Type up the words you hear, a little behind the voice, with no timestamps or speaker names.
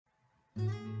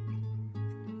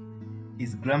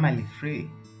Is Grammarly free?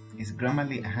 Is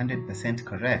Grammarly 100%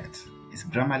 correct? Is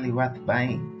Grammarly worth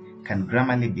buying? Can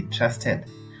Grammarly be trusted?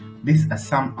 These are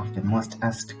some of the most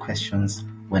asked questions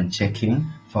when checking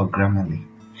for Grammarly.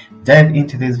 Dive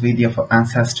into this video for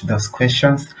answers to those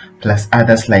questions, plus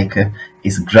others like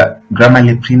is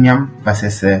Grammarly Premium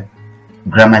versus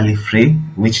Grammarly Free,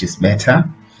 which is better?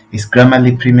 Is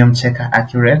Grammarly Premium Checker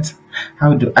accurate?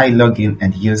 How do I log in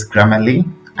and use Grammarly?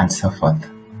 And so forth.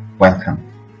 Welcome.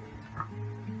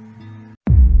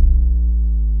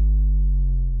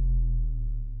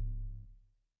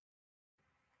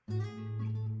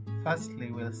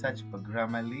 Firstly, we'll search for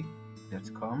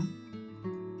Grammarly.com.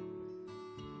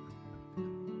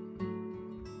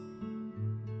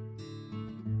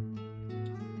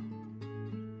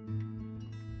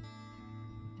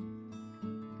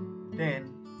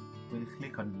 Then we'll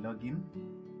click on login.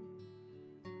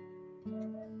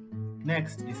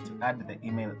 Next is to add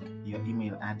your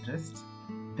email address.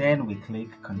 Then we click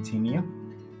continue.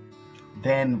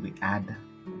 Then we add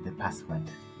the password.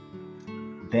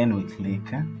 Then we click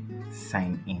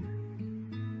sign in.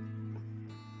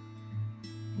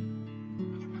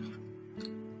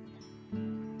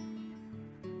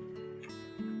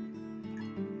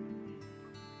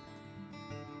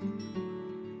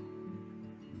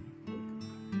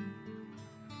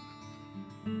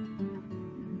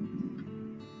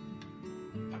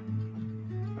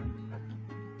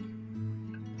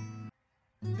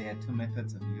 There are two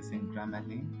methods of using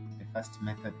Grammarly. The first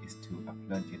method is to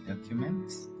upload your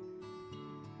documents.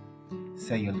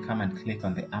 So you'll come and click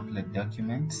on the upload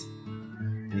documents.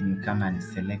 Then you come and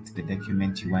select the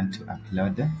document you want to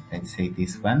upload. Let's say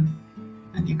this one,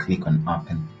 and you click on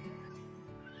open.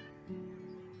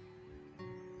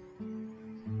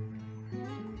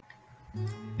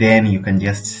 Then you can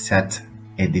just start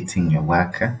editing your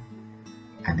work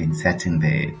and inserting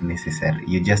the necessary.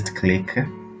 You just click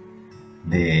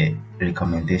the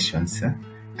recommendations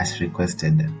as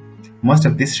requested. Most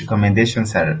of these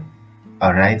recommendations are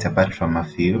alright, apart from a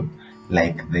few,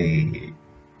 like the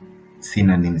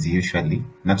synonyms. Usually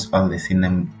not all the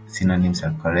synonyms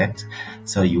are correct,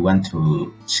 so you want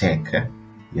to check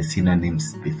your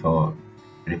synonyms before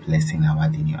replacing a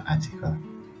word in your article.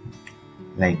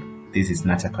 Like, this is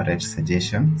not a correct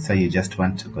suggestion, so you just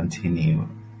want to continue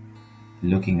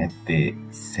looking at the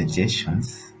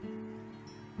suggestions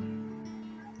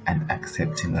and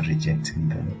accepting or rejecting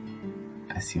them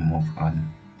as you move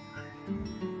on.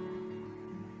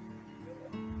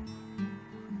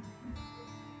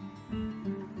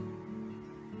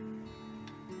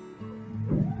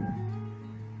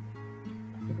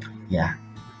 Yeah,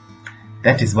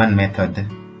 that is one method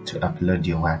to upload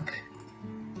your work.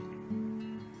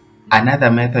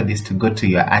 Another method is to go to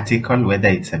your article, whether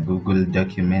it's a Google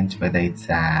document, whether it's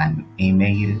an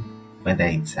email, whether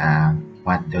it's a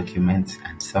Word document,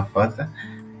 and so forth,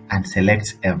 and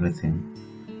select everything.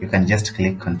 You can just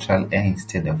click Ctrl A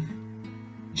instead of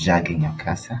dragging your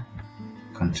cursor.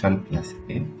 Ctrl plus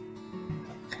A.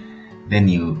 Then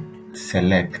you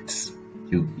select,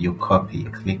 you copy,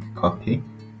 you click copy.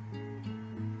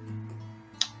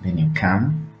 Then you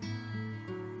come,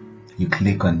 you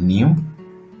click on new.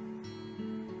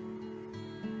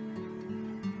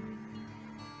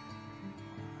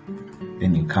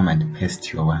 Then you come and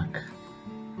paste your work.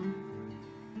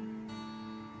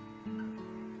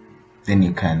 Then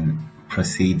you can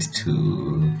proceed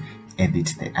to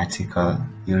edit the article.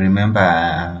 You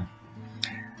remember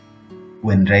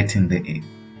when writing the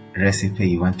recipe,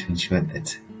 you want to ensure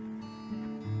that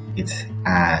it's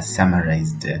a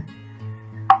summarized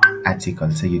article,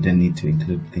 so you don't need to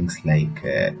include things like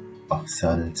of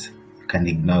salt. You can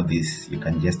ignore this. You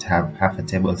can just have half a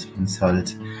tablespoon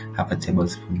salt, half a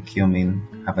tablespoon cumin,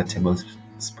 half a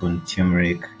tablespoon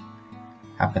turmeric,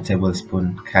 half a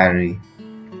tablespoon curry,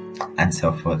 and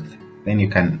so forth. Then you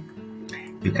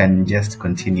can just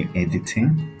continue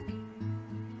editing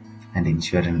and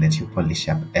ensuring that you polish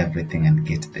up everything and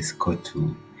get the score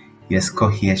to your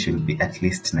score. Here should be at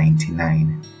least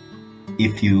 99.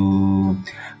 If you,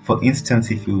 for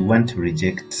instance, if you want to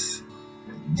reject,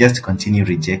 just continue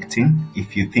rejecting.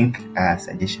 If you think a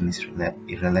suggestion is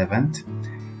irrelevant,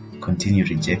 continue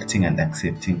rejecting and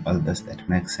accepting all those that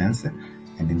make sense,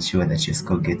 and ensure that your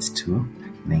score gets to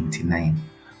 99.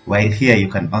 While here, you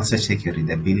can also check your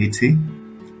readability.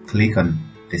 Click on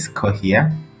the score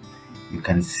here. You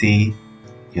can see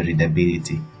your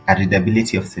readability. A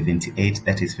readability of 78,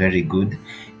 that is very good.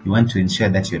 You want to ensure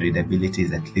that your readability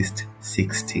is at least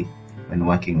 60 when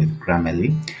working with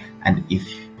Grammarly. And if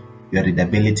your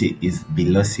readability is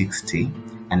below 60,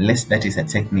 unless that is a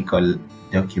technical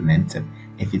document,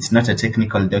 if it's not a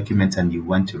technical document and you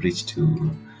want to reach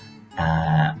to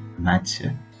much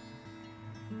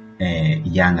a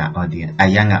younger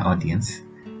audience,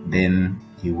 then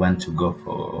you want to go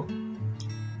for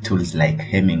tools like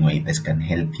Hemingway that can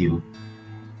help you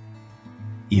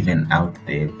even out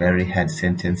the very hard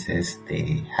sentences,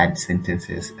 the hard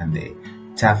sentences, and the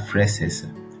tough phrases,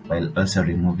 while also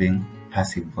removing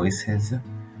passive voices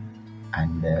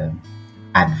and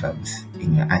adverbs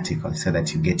in your article, so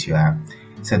that you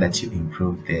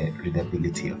improve the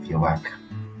readability of your work.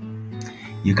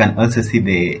 You can also see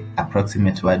the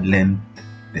approximate word length,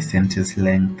 the sentence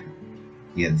length.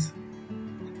 Yes.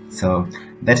 So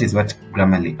that is what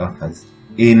Grammarly offers.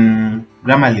 In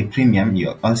Grammarly Premium,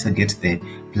 you also get the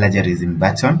plagiarism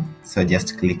button. So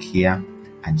just click here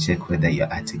and check whether your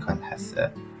article has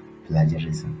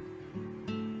plagiarism.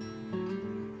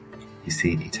 You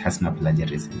see, it has no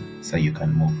plagiarism, so you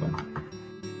can move on.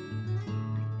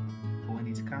 When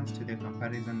it comes to the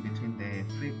comparison between the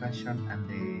free version and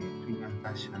the premium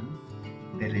version,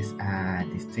 there is a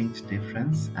distinct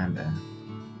difference, and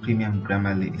premium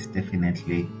Grammarly is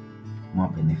definitely more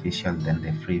beneficial than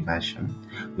the free version.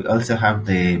 We also have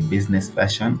the business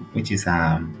version, which is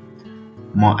a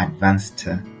more advanced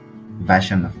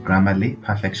version of Grammarly,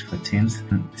 perfect for teams.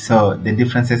 So the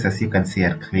differences, as you can see,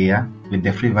 are clear. With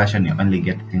the free version, you only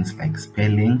get things like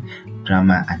spelling,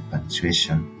 grammar, and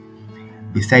punctuation.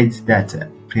 Besides that,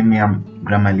 premium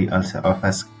Grammarly also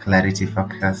offers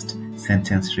clarity-focused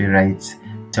sentence rewrites,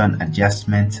 tone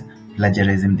adjustment,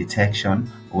 plagiarism detection,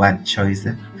 word choice,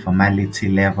 formality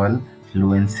level,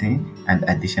 fluency, and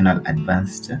additional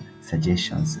advanced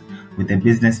suggestions. With the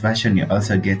business version, you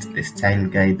also get the style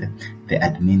guide, the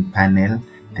admin panel,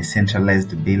 the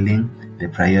centralized billing, the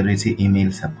priority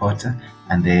email support,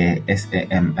 and the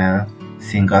SAML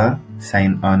single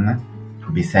sign-on,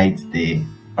 besides the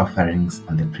offerings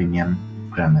on the premium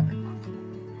Grammarly.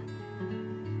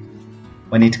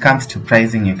 When it comes to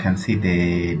pricing, you can see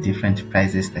the different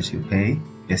prices that you pay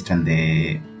based on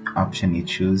the option you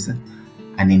choose.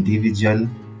 An individual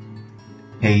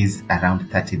pays around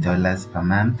 $30 per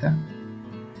month.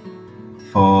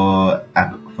 For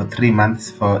 3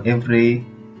 months, for every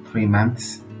 3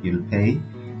 months, you'll pay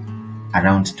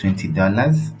around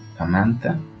 $20 per month.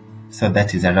 So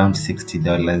that is around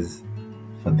 $60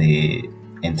 for the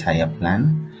entire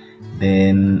plan.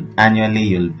 Then annually,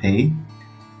 you'll pay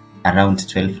around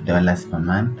 $12 per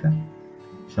month.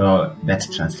 So that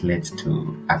translates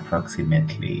to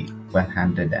approximately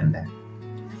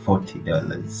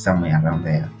 $140, somewhere around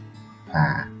there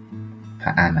per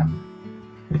annum.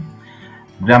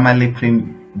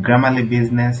 Grammarly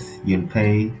Business, you'll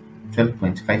pay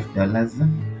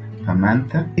 $12.5 per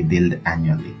month, billed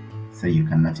annually. So you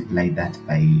can multiply that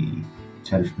by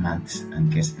 12 months and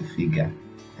get the figure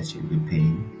that you'll be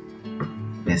paying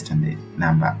based on the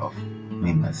number of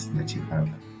members that you have.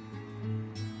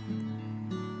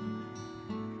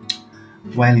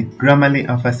 While Grammarly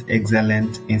offers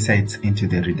excellent insights into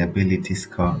the readability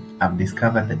score, I've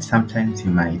discovered that sometimes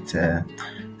you might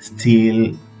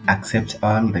still accept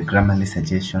all the Grammarly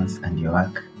suggestions and your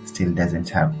work still doesn't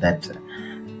have that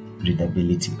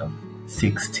readability of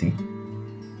 60.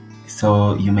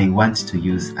 So you may want to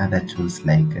use other tools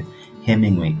like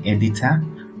Hemingway Editor,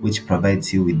 which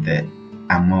provides you with a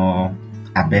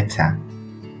better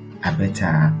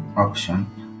option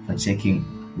for checking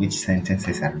which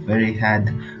sentences are very hard,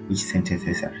 which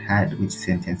sentences are hard, which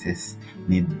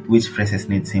phrases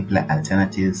need simpler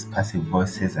alternatives, passive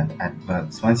voices, and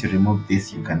adverbs. Once you remove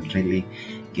this, you can really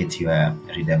get your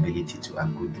readability to a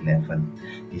good level.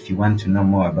 If you want to know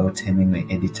more about Hemingway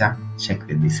Editor, check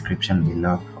the description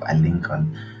below for a link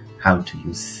on how to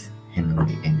use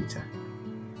Hemingway Editor.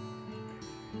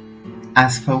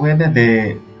 As for whether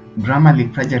the Grammarly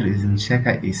plagiarism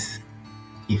checker is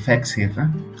effective,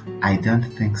 I don't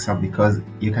think so, because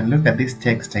you can look at this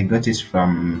text. I got it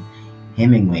from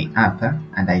Hemingway app,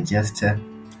 and I just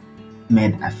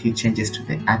made a few changes to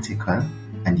the article,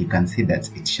 and you can see that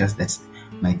it shows that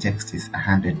my text is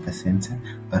 100%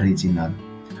 original.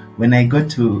 When I go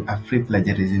to a free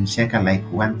plagiarism checker like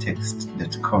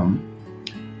onetext.com,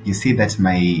 you see that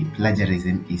my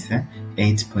plagiarism is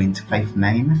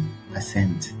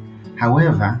 8.59%.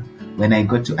 However, when I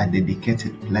go to a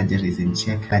dedicated plagiarism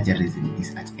check, plagiarism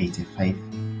is at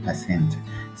 85%.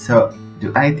 So,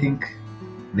 do I think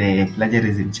the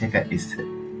plagiarism checker is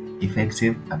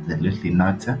effective? Absolutely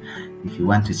not. If you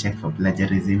want to check for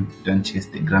plagiarism, don't use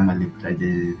the Grammarly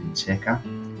plagiarism checker.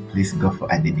 Please go for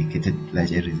a dedicated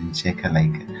plagiarism checker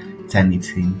like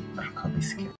Turnitin or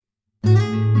Copyscape.